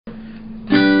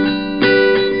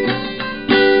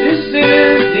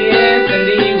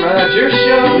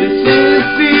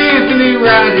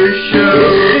Rogers Show.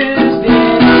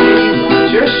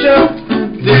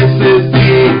 This is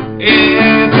the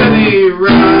Anthony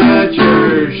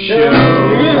Rogers Show.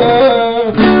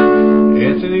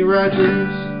 Anthony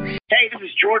Rogers. Hey, this is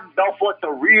Jordan Belfort,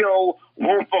 the real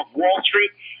Wolf of Wall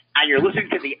Street, and you're listening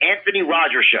to the Anthony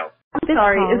Rogers Show.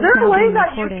 Sorry, is there a way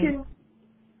that you can?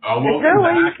 Is there a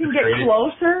way you can get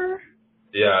closer?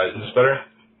 Yeah, is this better?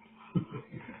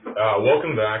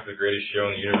 Welcome back to the greatest show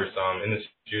in the universe. In the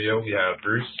studio, we have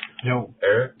Bruce. Yo.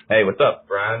 Eric. Hey, what's up?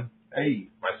 Brad. Hey.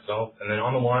 Myself. And then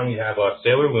on the line, we have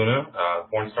Sailor Luna,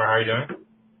 porn star. How are you doing?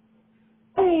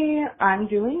 Hey, I'm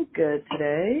doing good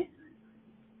today.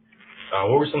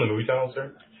 What were some of the movie titles,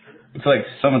 sir? It's like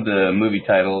some of the movie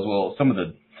titles. Well, some of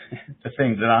the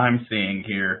things that I'm seeing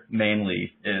here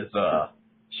mainly is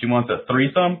She Wants a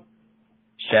Threesome,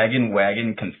 Shaggin'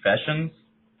 Waggin' Confessions.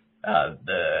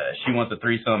 The She Wants a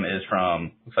Threesome is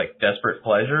from, looks like Desperate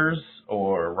Pleasures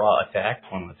or Raw Attack,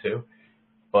 one of the two.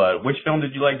 But which film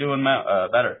did you like doing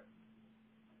better?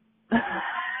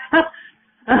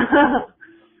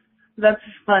 That's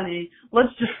funny.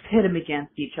 Let's just pit them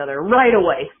against each other right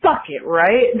away. Fuck it,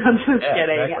 right? I'm just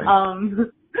kidding. Exactly.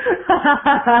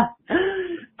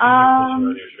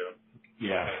 Radio show.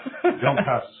 Yeah. Don't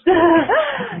cuss.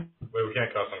 Wait, we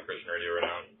can't cuss on Christian radio right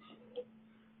now.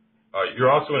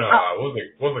 You're also in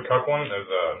what was the cuck one? There's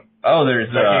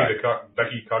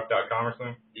BeckyTheCuck.com or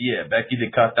something? Yeah,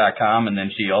 BeckyTheCuck.com, and then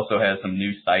she also has some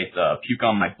new sites,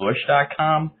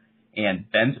 PukeOnMyBush.com and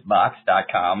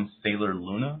BentBox.com, Sailor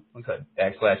Luna. What's that? /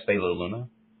 Sailor Luna.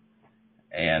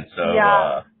 And so,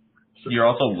 you're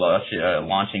also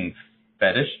launching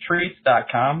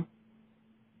FetishTreats.com.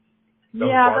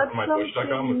 Yeah, that's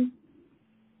BarkForMyBush.com.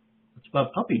 It's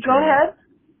about puppy Go ahead.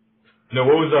 No,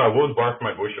 what was Bark for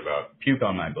My Bush about? Puke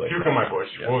on My Bush. Puke on My Bush.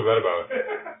 Yeah. What was that about?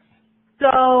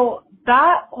 So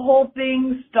that whole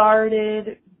thing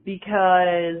started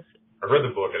because I read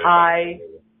the book.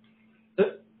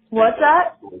 What's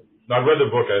that? No, I read the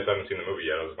book. I just haven't seen the movie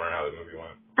yet. I was wondering how the movie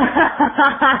went.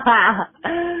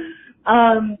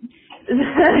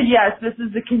 Yes, this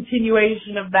is a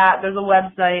continuation of that. There's a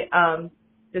website.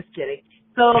 Just kidding.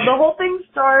 So the whole thing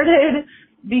started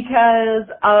because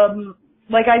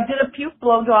I did a puke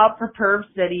blowjob for Perv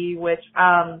City, which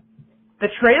the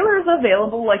trailer is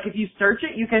available. Like, if you search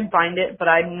it, you can find it, but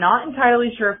I'm not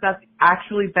entirely sure if that's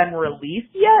actually been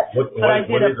released yet.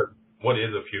 What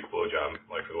is a puke blowjob,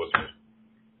 like, for the listeners?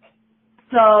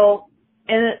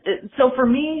 So for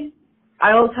me,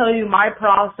 I will tell you my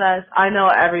process. I know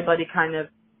everybody's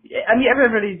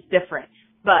different,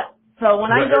 but so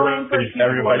when I go in for puke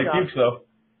everybody blowjob, pukes though.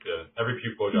 Yeah, every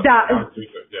puke blowjob.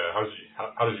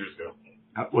 How does yours go?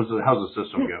 How's the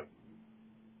system go?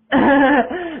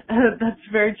 That's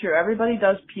very true. Everybody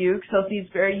does puke, so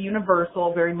it's very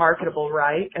universal, very marketable,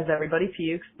 right? As everybody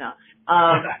pukes. No.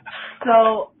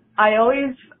 So I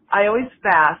always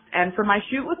fast, and for my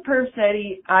shoot with Perv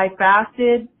City, I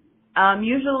fasted.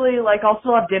 Usually, I'll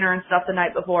still have dinner and stuff the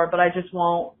night before, but I just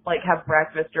won't, have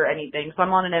breakfast or anything. So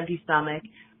I'm on an empty stomach,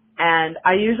 and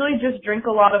I usually just drink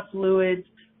a lot of fluids,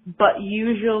 but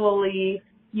usually,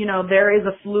 there is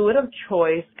a fluid of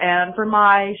choice, and for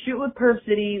my shoot with Perv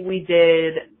City, we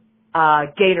did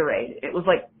Gatorade. It was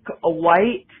a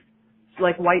white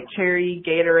cherry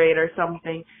Gatorade or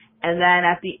something, and then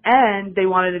at the end, they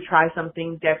wanted to try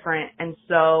something different, and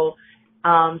so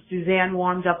Suzanne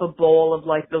warmed up a bowl of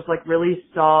those really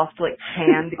soft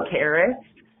canned carrots,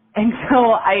 and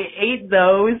so I ate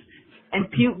those and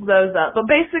puked those up. But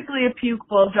basically, a puke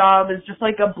blowjob is just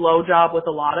like a blowjob with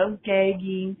a lot of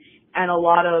gagging and a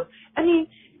lot of, is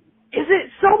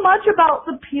it so much about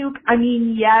the puke?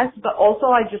 Yes, but also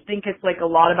I just think it's a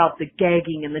lot about the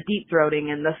gagging and the deep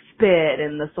throating and the spit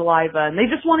and the saliva, and they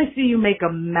just want to see you make a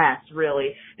mess,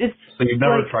 really. So you've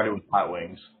never tried it with hot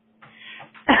wings?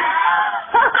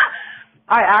 I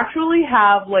actually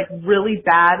have really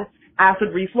bad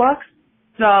acid reflux,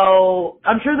 so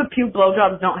I'm sure the puke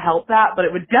blowjobs don't help that, but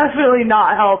it would definitely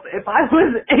not help if I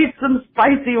ate some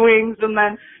spicy wings and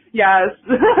then, yes,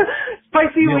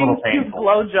 spicy wings puke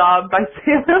blowjob by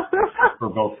Sailor. For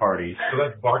both parties. So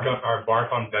that's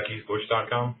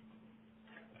BarkOnBecky'sBush.com?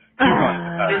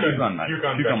 Puke on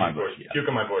My Bush. Puke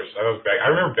on My Bush. I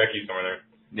remember Becky somewhere there.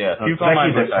 Yeah, Puke on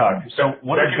My Bush. So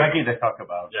what is Becky the Cuck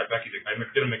about? Yeah, I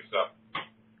didn't mix it up.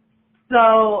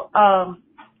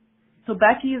 So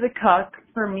Becky the Cuck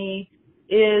for me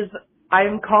is,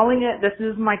 I'm calling it, this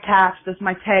is my catch, this is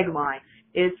my tagline.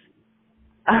 It's,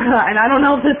 and I don't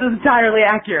know if this is entirely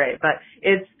accurate, but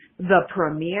it's the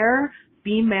premier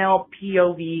female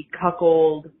POV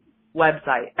cuckold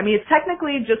website. I mean, it's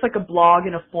technically just like a blog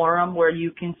and a forum where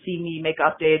you can see me make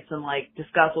updates and like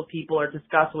discuss with people or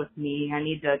discuss with me. I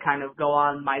need to kind of go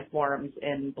on my forums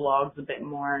and blogs a bit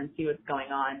more and see what's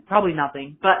going on. Probably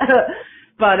nothing, but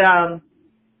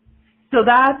so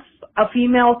that's a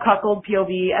female cuckold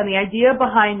POV, and the idea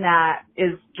behind that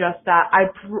is just that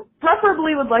I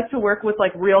preferably would like to work with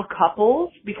like real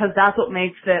couples, because that's what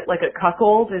makes it like a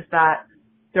cuckold, is that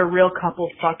they're real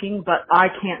couples fucking, but I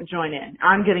can't join in.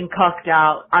 I'm getting cucked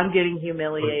out. I'm getting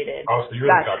humiliated. Oh, so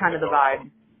that's kind of the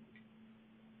vibe.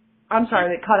 I'm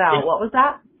sorry, they cut out. What was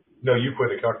that? No, you put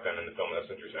the cuck then in the film.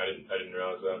 That's interesting. I didn't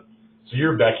realize that. So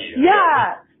you're Becky.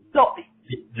 Yeah. So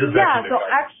you're Becky.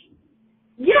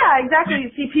 Yeah,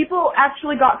 exactly. See, people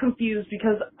actually got confused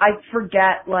because I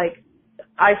forget,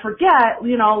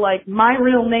 you know, like, my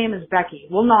real name is Becky.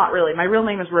 Well, not really. My real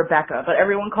name is Rebecca, but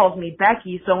everyone calls me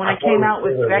Becky, so when I came out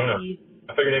with Becky...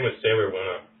 I thought your name was Sailor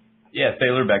Luna. Yeah,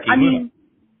 Sailor Becky. I mean,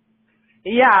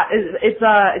 yeah, it's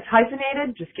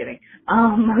hyphenated. Just kidding.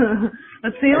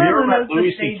 But Sailor Luna...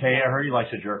 Louis C.K., I heard he likes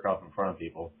to jerk off in front of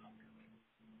people.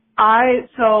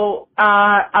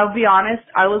 I'll be honest,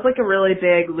 I was like a really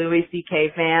big Louis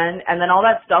C.K. fan, and then all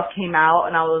that stuff came out,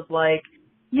 and I was like,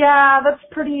 yeah, that's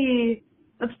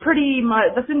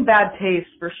in bad taste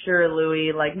for sure,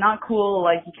 Louis. Like, not cool,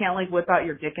 like, you can't like whip out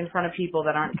your dick in front of people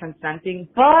that aren't consenting.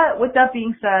 But with that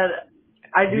being said,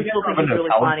 I do still think it's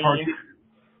really funny.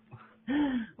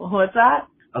 What's that?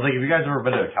 I was like, have you guys ever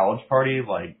been to a college party?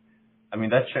 Like, I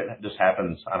mean, that shit just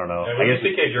happens, I don't know. I guess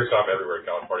C.K. jerks off everywhere at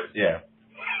college parties. Yeah.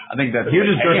 I think that he was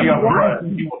just joking off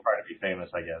people trying to be famous,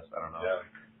 I guess. I don't know. Yeah.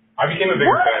 I became a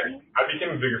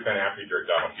bigger fan after he jerked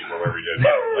off on people, whatever he did.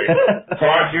 Like,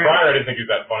 prior, I didn't think he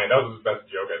was that funny. That was his best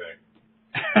joke, I think.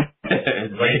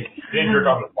 Like, he didn't jerk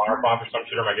off in a flower pot or some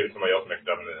shit, or am I getting somebody else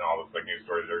mixed up in all this like news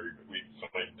stories every week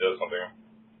somebody does something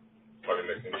fucking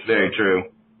mixing shit. Very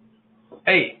true.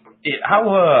 Hey,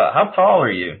 how tall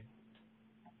are you?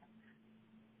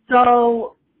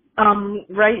 So,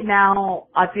 right now,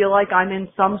 I feel like I'm in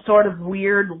some sort of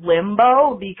weird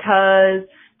limbo because,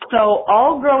 so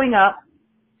all growing up,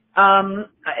 I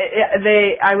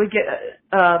would get,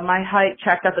 my height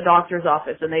checked at the doctor's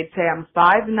office and they'd say I'm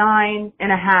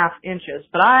 5'9.5" inches,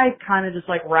 but I kind of just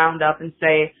like round up and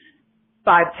say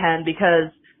 5'10"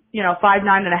 because, you know,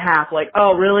 5'9.5", like,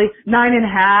 oh really?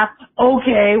 9.5?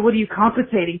 Okay, what are you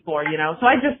compensating for, you know? So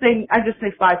I just say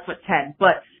 5'10",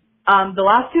 but the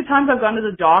last 2 times I've gone to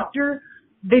the doctor,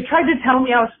 they tried to tell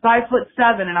me I was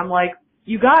 5'7", and I'm like,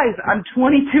 you guys, I'm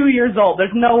 22 years old.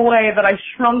 There's no way that I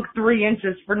shrunk 3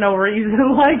 inches for no reason.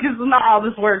 Like, it's not how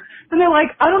this works. And they're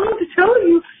like, I don't know what to tell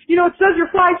you. You know, it says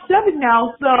you're 5'7"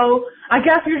 now, so I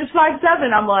guess you're just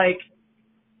 5'7". I'm like,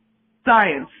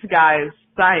 science, guys,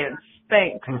 science.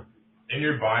 Thanks. In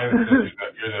your bio, it says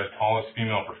you're the tallest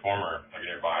female performer, like in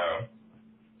your bio.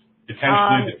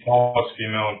 Potentially the tallest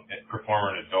female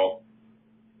performer in adult.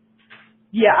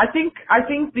 Yeah, I think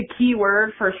the key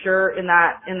word for sure in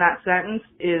that sentence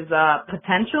is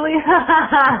potentially.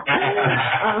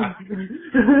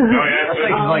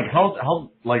 Like how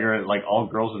like all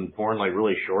girls in porn like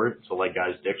really short, so like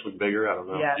guys' dicks look bigger. I don't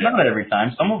know. Yeah. Not every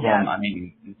time. Some of them. I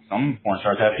mean, some porn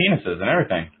stars have penises and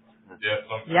everything.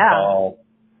 Yeah. All,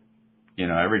 you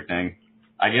know, everything.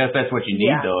 I guess that's what you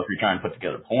need though if you're trying to put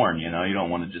together porn. You know, you don't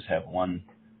want to just have one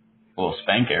little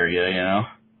spank area. You know.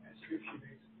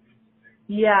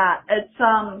 Yeah, it's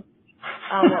what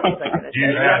was I gonna say?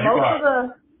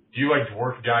 Do you like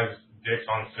dwarf guys' dicks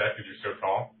on set because you're so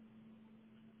tall?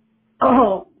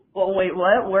 Oh, well, wait,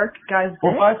 what? Work guys'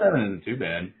 Well, 5'7" isn't too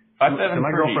bad. 5'7".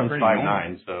 My girlfriend's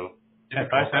 5'9", so yeah,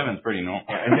 5'7" is pretty normal.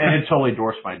 And it totally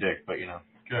dwarfs my dick, but you know.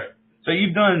 Good. So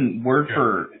you've done work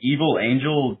for Evil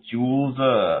Angel, Jules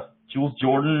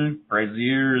Jordan,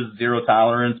 Braziers, Zero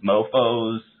Tolerance,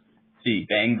 Mofos. See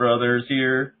Bang Brothers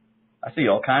here. I see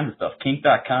all kinds of stuff.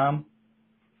 Kink.com.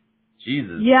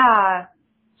 Jesus. Yeah.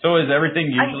 So is everything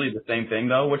usually the same thing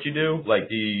though? What you do? Like,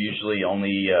 do you usually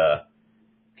only,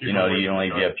 do you only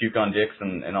have puke on dicks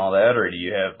and all that, or do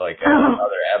you have like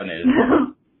other avenues?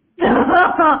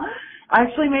 I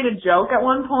actually made a joke at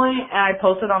one point, and I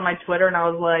posted on my Twitter, and I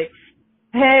was like,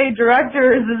 "Hey,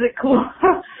 directors, is it cool?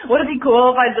 Would it be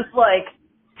cool if I just like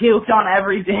puked on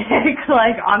every dick,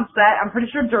 like, on set?" I'm pretty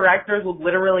sure directdirectors would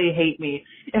literally hate me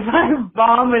if I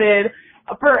vomited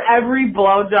for every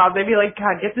blowjob. They'd be like,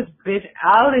 "God, get this bitch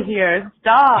out of here.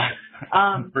 Stop."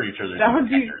 I'm pretty sure there's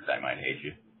actors that might hate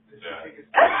you.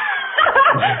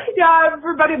 Yeah,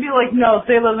 everybody would be like, "No,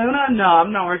 Sailor Luna? No,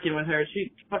 I'm not working with her.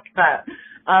 She fuck that."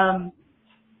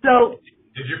 So.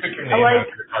 Did you pick your name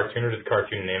after the cartoon, or did the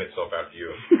cartoon name itself after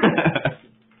you?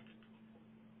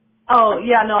 Oh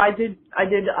yeah, no, I did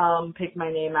pick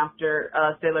my name after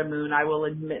Sailor Moon. I will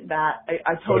admit that.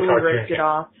 I totally ripped it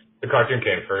off. The cartoon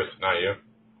came first, not you.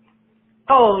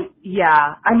 Oh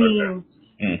yeah, I mean,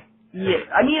 yeah,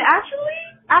 I mean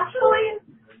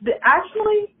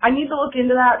actually, I need to look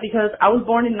into that because I was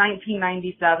born in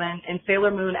 1997, and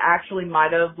Sailor Moon actually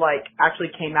might have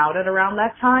actually came out at around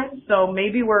that time. So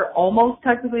maybe we're almost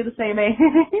technically the same age.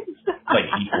 Like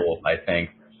equal, I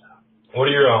think. What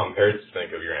do your parents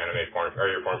think of your anime porn or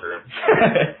your porn career?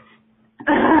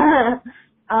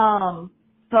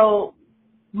 So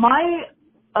my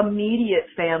immediate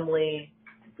family,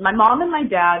 my mom and my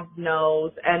dad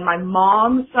knows, and my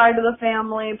mom's side of the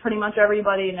family, pretty much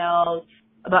everybody knows.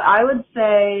 But I would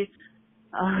say,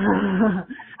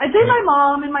 I'd say my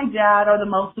mom and my dad are the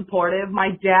most supportive.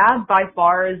 My dad, by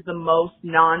far, is the most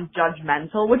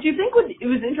non-judgmental, which you think it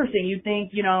was interesting. You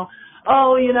think,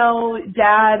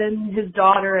 dad and his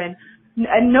daughter, and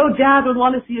no dad would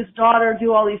want to see his daughter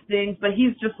do all these things, but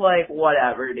he's just like,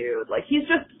 whatever, dude. Like, he's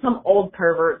just some old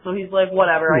pervert, so he's like,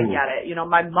 whatever, I get it.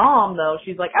 My mom, though,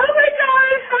 she's like, oh my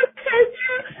God, how can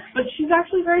you? But she's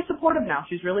actually very supportive now.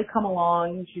 She's really come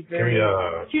along. She's very,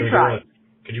 she tried.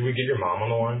 Could we get your mom on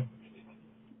the line?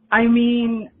 I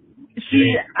mean,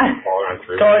 she...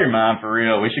 Call your mom, for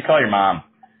real. We should call your mom.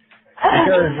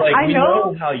 Because, we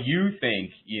know how you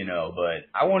think, but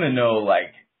I want to know,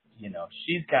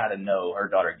 she's got to know her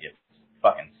daughter gets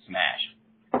fucking smashed.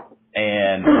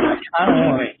 And I kind of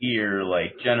want to hear,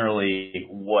 generally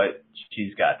what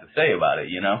she's got to say about it,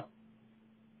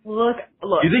 Look. Do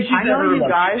you think she's I know you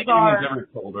guys are... anyone's ever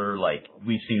told her,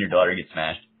 we've seen your daughter get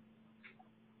smashed?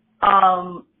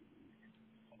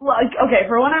 Okay,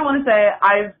 for one I want to say,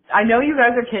 I know you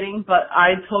guys are kidding, but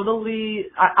I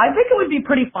think it would be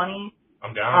pretty funny.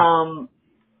 I'm down.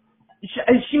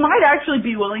 She might actually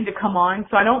be willing to come on,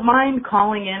 so I don't mind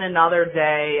calling in another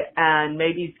day and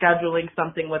maybe scheduling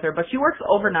something with her, but she works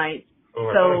overnight.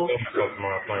 So we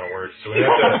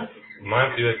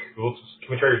have to,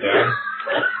 can we try your dad?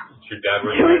 Your dad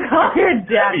Can we call your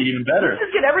dad? Even better. Let's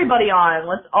just get everybody on.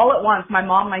 Let's all at once. My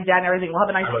mom, my dad, and everything. We'll have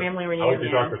a nice family reunion. I like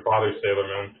to talk to Father Sailor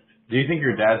Moon. Do you think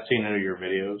your dad's seen any of your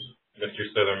videos? Mr.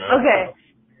 Sailor Moon. Okay.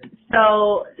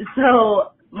 So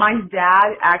my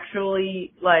dad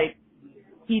actually,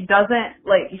 he doesn't,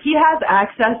 he has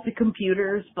access to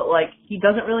computers, but, he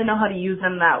doesn't really know how to use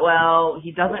them that well.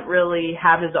 He doesn't really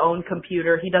have his own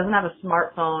computer. He doesn't have a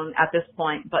smartphone at this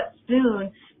point, but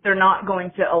soon they're not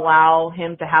going to allow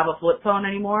him to have a flip phone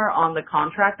anymore on the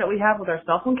contract that we have with our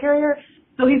cell phone carrier.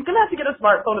 So he's going to have to get a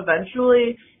smartphone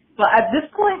eventually. But at this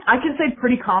point, I can say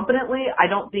pretty confidently, I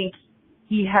don't think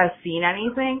he has seen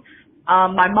anything.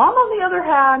 My mom, on the other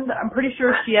hand, I'm pretty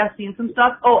sure she has seen some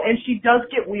stuff. Oh, and she does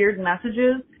get weird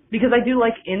messages because I do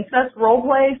incest role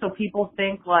play, so people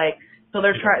think so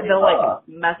they'll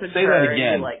message Say her. That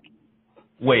again.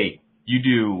 Wait, you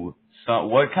do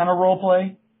what kind of role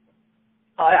play?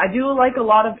 I do a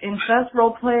lot of incest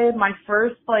role play. My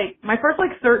first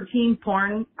 13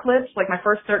 porn clips, my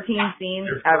first 13 scenes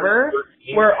ever,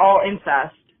 were all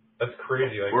incest. That's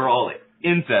crazy. We're all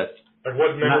incest.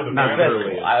 What member of the band?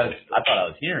 Really I thought I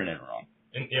was hearing it wrong.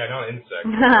 Not insect.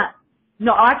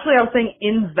 No, actually, I was saying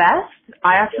invest.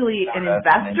 I actually an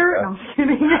investor. No, I'm just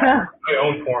kidding. I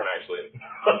own porn, actually.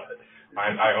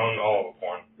 I own all of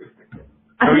porn.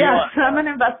 Yes, I'm an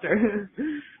investor.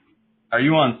 Are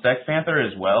you on Sex Panther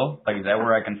as well? Is that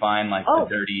where I can find the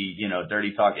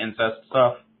dirty talk incest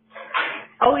stuff?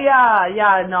 Oh yeah.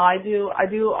 No, I do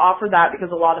offer that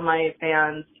because a lot of my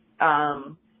fans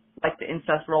like the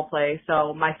incest role play.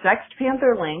 So my Sex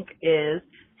Panther link is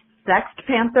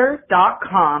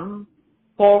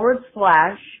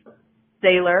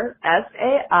sextpanther.com/Sailor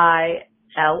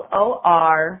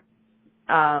SAILOR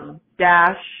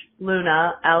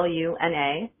 -Luna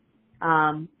LUNA.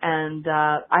 And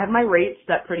I have my rates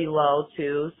set pretty low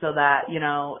too, so that,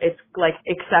 it's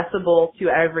accessible to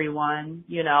everyone.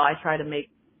 I try to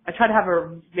have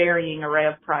a varying array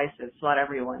of prices so that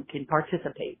everyone can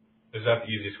participate. Is that the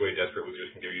easiest way Desperate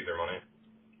Losers can give you their money?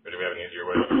 Or do we have an easier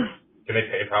way? Can they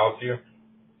PayPal to you?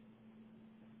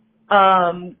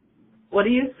 What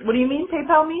do you mean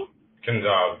PayPal me? Can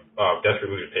Desperate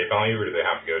Losers PayPal you, or do they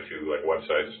have to go to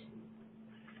websites?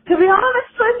 To be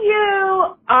honest with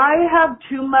you, I have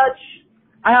too much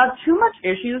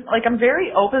issues. I'm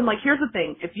very open. Here's the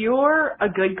thing. If you're a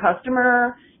good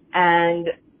customer and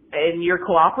you're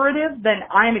cooperative, then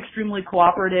I am extremely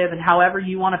cooperative, and however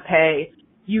you want to pay,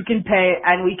 you can pay,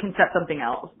 and we can set something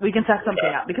else. We can set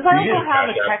something up. Because I also have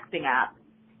a texting app.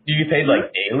 Do you get paid,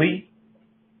 daily?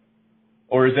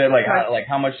 Or is that,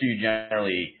 how much do you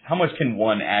how much can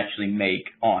one actually make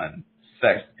on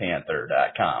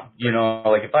sexpanther.com. You know,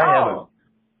 like if I have a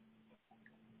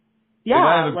yeah, if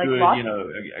I have a like good, lots you know,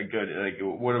 a good, like,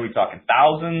 what are we talking,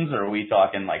 thousands, or are we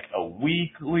talking like a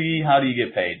weekly? How do you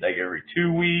get paid? Like every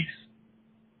 2 weeks?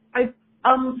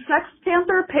 Sex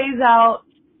Panther pays out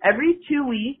every 2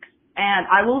 weeks, and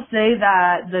I will say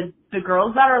that the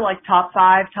girls that are like top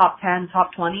 5, top 10,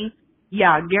 top 20,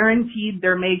 yeah, guaranteed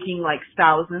they're making like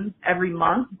thousands every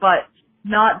month, but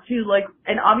not to like,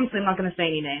 and obviously I'm not going to say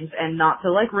any names and not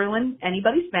to like ruin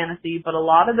anybody's fantasy, but a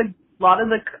lot of the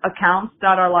accounts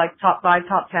that are like top 5,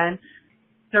 top 10,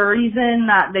 the reason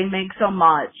that they make so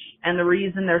much and the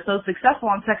reason they're so successful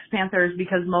on Sex Panther is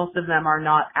because most of them are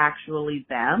not actually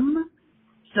them.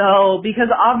 So, because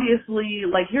obviously,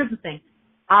 like, here's the thing.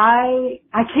 I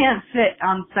can't sit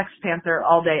on Sex Panther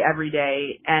all day, every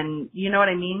day, and you know what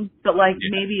I mean? But like,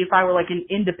 maybe if I were like an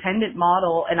independent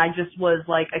model and I just was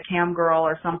like a cam girl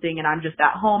or something and I'm just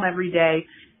at home every day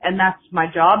and that's my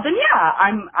job, then yeah,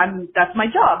 that's my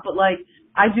job. But like,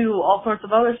 I do all sorts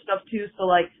of other stuff too, so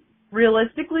like,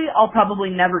 realistically, I'll probably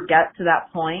never get to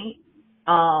that point.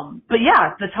 But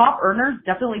yeah, the top earners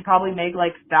definitely probably make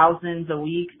like thousands a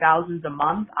week, thousands a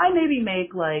month. I maybe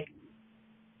make like,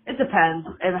 it depends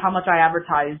on how much I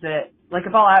advertise it. Like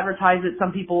if I'll advertise it,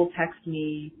 some people will text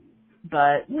me,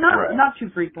 but not too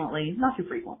frequently. Not too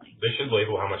frequently. They should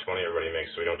label how much money everybody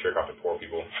makes so we don't jerk off to poor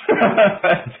people.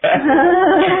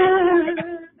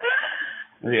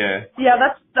 Yeah. Yeah,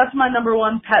 that's my number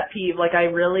one pet peeve. Like I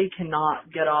really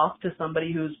cannot get off to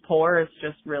somebody who's poor. It's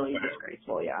just really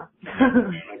disgraceful. Yeah.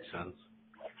 Makes sense.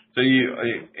 So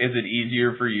is it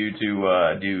easier for you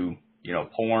to do, you know,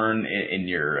 porn in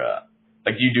your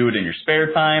like, do you do it in your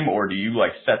spare time, or do you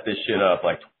like set this shit up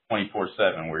like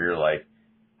 24/7 where you're like,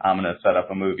 I'm gonna set up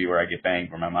a movie where I get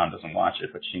banged where my mom doesn't watch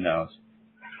it but she knows?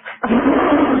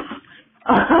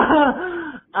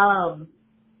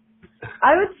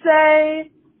 I would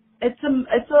say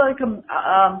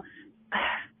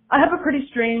I have a pretty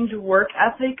strange work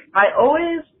ethic. I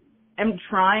always am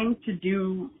trying to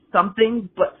do something,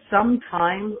 but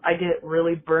sometimes I get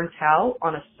really burnt out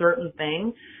on a certain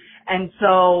thing. And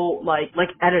so, like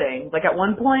editing. Like at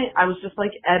one point, I was just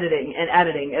like editing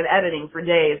for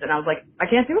days, and I was like, I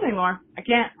can't do it anymore.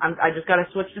 I just gotta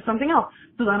switch to something else.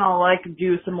 So then I'll like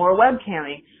do some more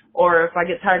webcamming, or if I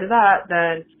get tired of that,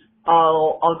 then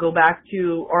I'll go back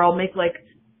to, or I'll make like,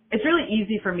 it's really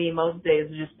easy for me most days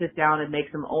to just sit down and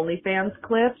make some OnlyFans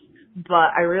clips,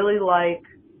 but I really like,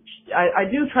 I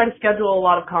do try to schedule a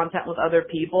lot of content with other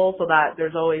people so that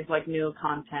there's always like new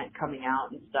content coming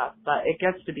out and stuff, but it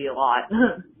gets to be a lot.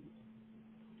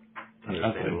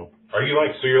 Understandable. Are you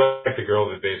like, so you're like the girl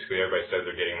that basically everybody says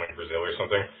they're dating like Brazil or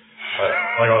something?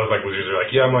 Like all those like losers are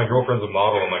like, yeah, my girlfriend's a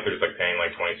model, and like they're just like paying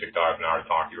like $26 an hour to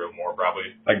talk to you or more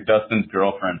probably. Like Dustin's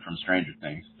girlfriend from Stranger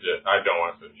Things. Yeah, I don't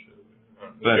want to say shit.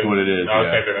 That's what it is.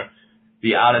 Yeah.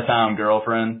 The out of town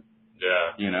girlfriend.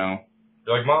 Yeah. You know.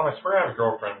 You're like, Mom, I swear I have a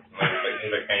girlfriend. He's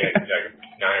like paying like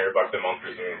 $900 a month for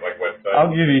some like website.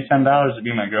 I'll give you $10 to be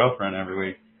my girlfriend every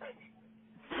week.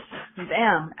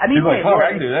 Damn. I mean, like,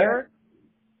 I can do that.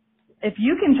 If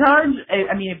you can charge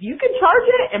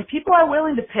it and people are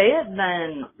willing to pay it,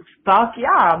 then fuck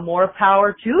yeah, more power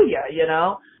to you, you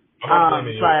know? I'm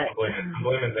blaming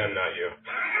them, not you.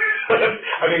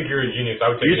 I think you're a genius. I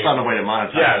would take. You just found a way to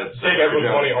monetize it. Take everyone's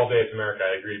money all day. It's America.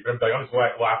 I agree. But I'm just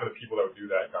laughing at the people that would do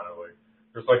that kind of like.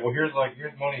 It's like, well, here's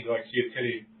money to like see a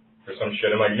titty or some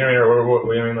shit. I'm like, you know what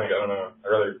do you mean? Like, I don't know.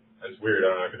 It's weird.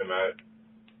 I don't know. I could imagine.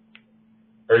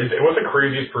 Or what's the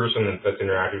craziest person that's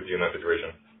interacted with you in that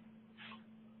situation?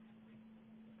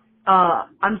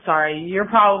 I'm sorry. You're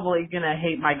probably gonna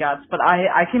hate my guts, but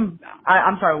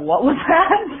I'm sorry. What was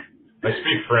that? I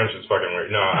speak French. It's fucking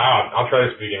weird. No, I'll try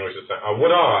to speak English this time.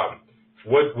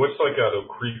 What's like the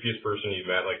creepiest person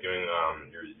you've met, like doing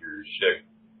your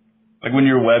shtick? Like when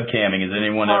you're webcamming, has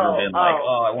anyone ever been like,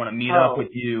 I want to meet up with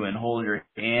you and hold your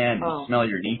hand and smell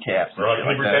your kneecaps? Or like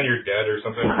pretend you're dead or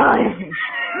something.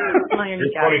 Smell your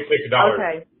kneecaps.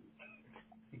 $26.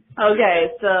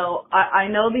 Okay, so I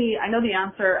know the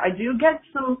answer. I do get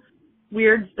some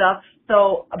weird stuff.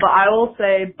 So, but I will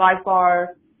say by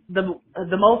far the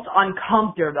most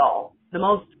uncomfortable, the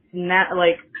most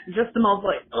the most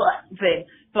thing.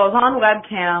 So I was on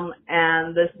webcam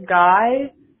and this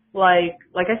guy, like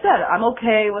I said, I'm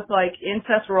okay with like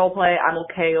incest roleplay. I'm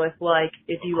okay with like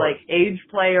if you like age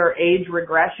play or age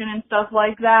regression and stuff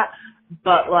like that.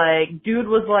 But like, dude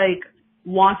was like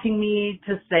wanting me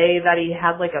to say that he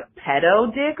had like a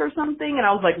pedo dick or something, and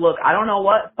I was like, look, I don't know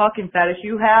what fucking fetish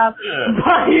you have,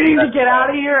 but you need to get out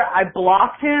of here. I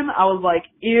blocked him. I was like,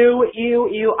 ew.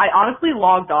 I honestly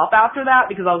logged off after that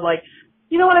because I was like,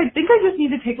 You know what? I think I just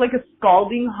need to take like a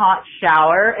scalding hot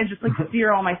shower and just like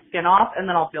sear all my skin off, and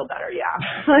then I'll feel better. Yeah.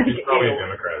 Like, He's probably a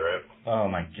Democrat, right?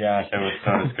 Oh my gosh, that was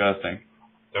so disgusting.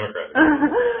 Democrat.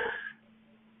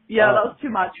 Yeah, that was too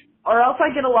much. Or else I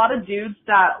get a lot of dudes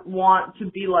that want to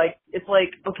be like, it's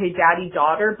like, okay, daddy,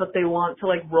 daughter, but they want to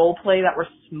like role play that we're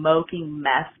smoking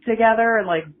meth together and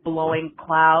like blowing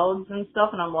clouds and stuff,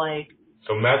 and I'm like...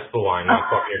 So meth's the line, not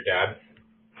fucking your dad?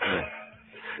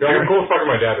 Yeah, I'm cool with fucking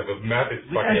my dad, but meth is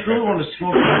fucking... I really want to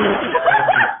smoke.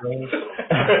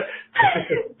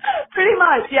 Pretty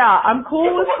much, yeah. I'm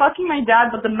cool with fucking my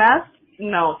dad, but the meth,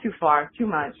 no, too far, too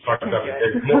much. Fuck that.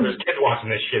 There's kids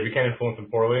watching this shit. We can't influence them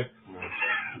poorly.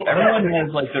 Everyone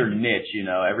has like their niche, you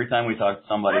know. Every time we talk to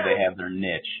somebody, they have their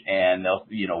niche, and they'll,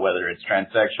 you know, whether it's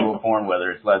transsexual porn,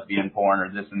 whether it's lesbian porn, or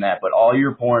this and that. But all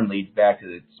your porn leads back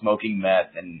to smoking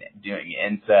meth and doing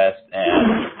incest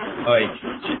and like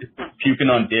puking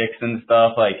on dicks and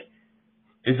stuff. Like,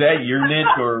 is that your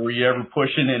niche, or were you ever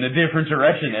pushing in a different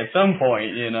direction at some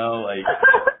point? You know, like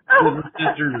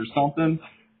sisters or something.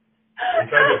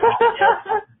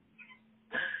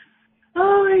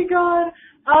 Oh my god.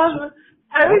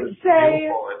 I would say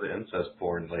The incest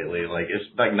porn lately, like it's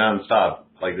like nonstop.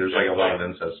 Like there's like a lot of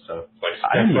incest stuff. Like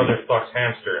stepmother fucks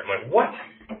hamster. I'm like, what?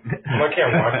 I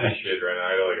can't watch this shit right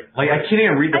now. Like I can't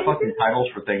even read the fucking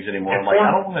titles for things anymore. I'm like, I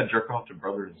don't want to jerk off to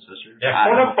brothers and sisters. Yeah,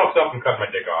 Pornhub fucks up and cuts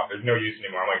my dick off. There's no use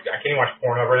anymore. I'm like, I can't watch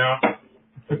Pornhub right now.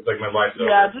 It's like my life's over.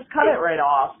 Yeah, just cut it right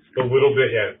off. A little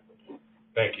bit, yeah.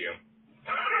 Thank you.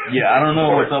 Yeah, I don't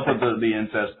know what's up with the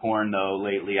incest porn though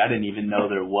lately. I didn't even know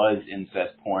there was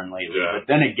incest porn lately. Yeah. But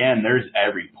then again, there's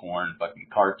every porn, fucking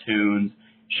cartoons.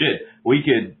 Shit, we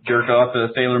could jerk off to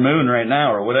Sailor Moon right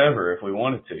now or whatever if we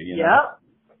wanted to, you know. Yep.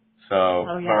 So,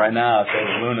 but right now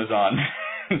Sailor Moon is on.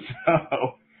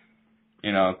 So,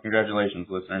 you know, congratulations,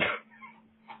 listeners.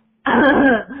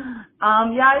 Yeah,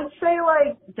 I'd say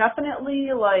like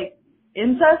definitely like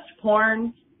incest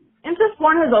porn. Incest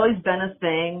porn has always been a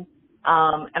thing.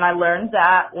 And I learned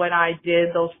that when I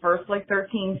did those first like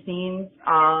 13 scenes.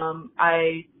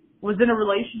 I was in a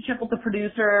relationship with the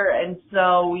producer, and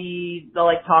so we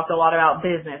like talked a lot about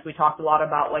business. We talked a lot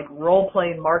about like role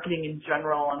play and marketing in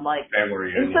general, and like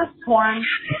incest porn.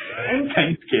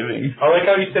 Thanksgiving. I like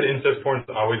how you said incest porn's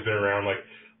always been around. Like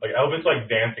Elvis like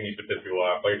dancing used to piss people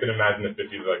off. Like I can imagine the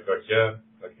 50s like yeah,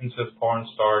 like incest porn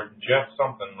star Jeff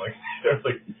something like there's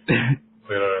like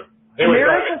anyway,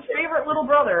 America's favorite little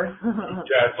brother.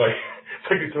 Yeah, it's like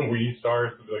some Wheaties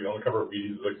stars, like on the cover of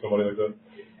Wheaties, like somebody like that.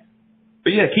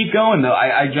 But yeah, keep going though.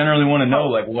 I generally want to know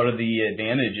like what are the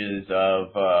advantages of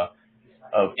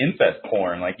incest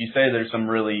porn? Like you say, there's some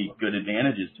really good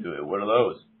advantages to it. What are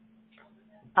those?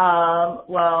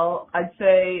 Well, I'd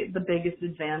say the biggest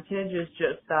advantage is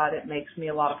just that it makes me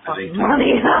a lot of fucking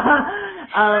money.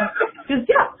 Cause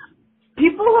yeah,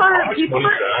 people are into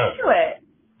it.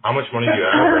 How much money do you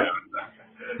have right now?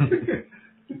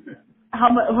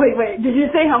 Wait, did you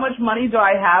say how much money do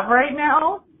I have right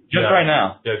now? Just right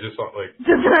now. Yeah, just like.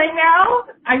 Just right now?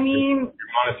 I mean. Your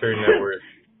monetary net worth.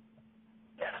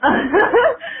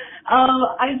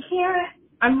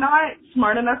 I'm not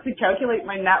smart enough to calculate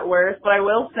my net worth, but I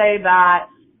will say that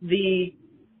the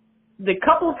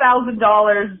couple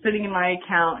 $1,000s sitting in my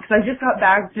account, because I just got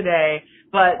back today,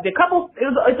 but it's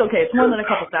okay, it's more than a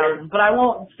couple thousand, but I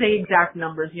won't say exact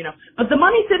numbers, you know. But the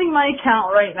money sitting in my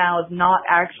account right now is not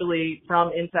actually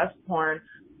from incest porn.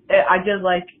 I did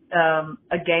like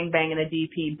a gangbang and a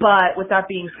DP, but with that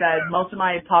being said, my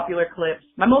most popular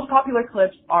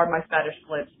clips are my fetish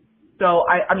clips. So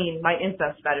I mean my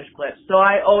incest fetish clips. So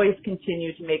I always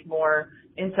continue to make more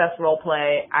incest role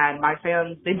play, and my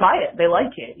fans, they buy it, they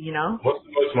like it, you know. What's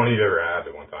the most money you ever had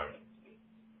at one time?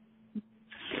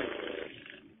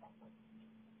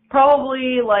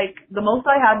 Probably like the most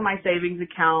I had in my savings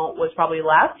account was probably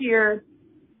last year,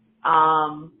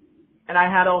 and I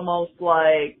had almost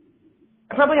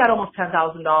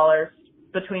 $10,000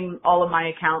 between all of my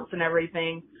accounts and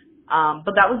everything.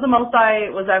 But that was the most I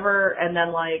was ever, and then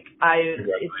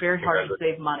it's very hard to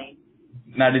save money.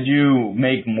 Now, did you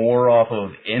make more off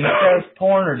of incest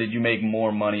porn, or did you make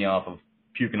more money off of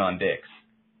puking on dicks?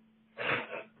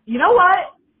 You know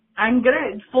what?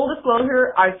 Full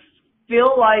disclosure, I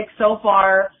feel like so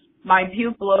far my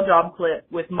puke blowjob clip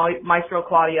with Maestro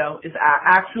Claudio is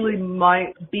actually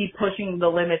might be pushing the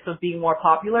limits of being more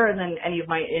popular than any of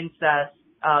my incest.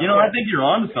 I think you're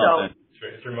on to something.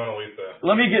 It's your Mona Lisa.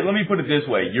 Let me put it this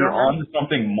way: you're on to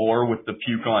something more with the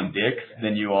puke on dicks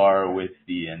than you are with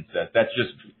the incest. That's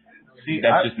just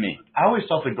me. I always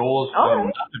thought the goal is not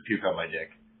to puke on my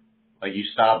dick. Like you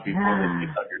stop before they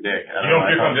puke on your dick. You don't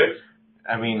puke on dicks?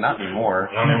 I mean, not anymore.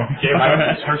 I don't know. Gave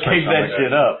that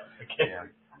shit up. Yeah.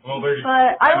 Well, there's.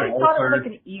 But I always thought it was like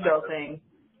an ego thing.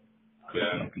 Quit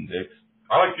smoking dicks.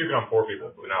 I like puking on poor people,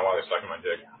 but not while they're sucking my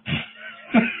dick.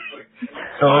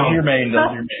 So those are your main. Those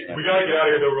are your main. We gotta get out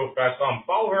of here though real fast.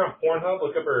 Follow her on Pornhub.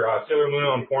 Look up her Sailor Luna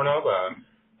on Pornhub.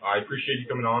 I appreciate you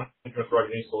coming on. You can throw out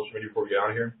any social media before we get out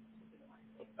of here.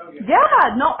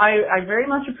 Yeah, no, I very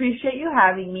much appreciate you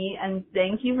having me, and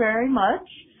thank you very much.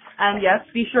 And yes,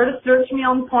 be sure to search me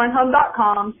on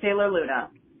Pornhub.com, Sailor Luna.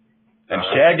 And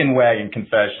Shaggin' Wagon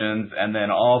Confessions, and then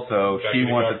also She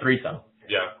Wants a Threesome.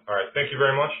 Yeah. All right. Thank you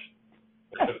very much.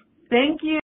 Thank you.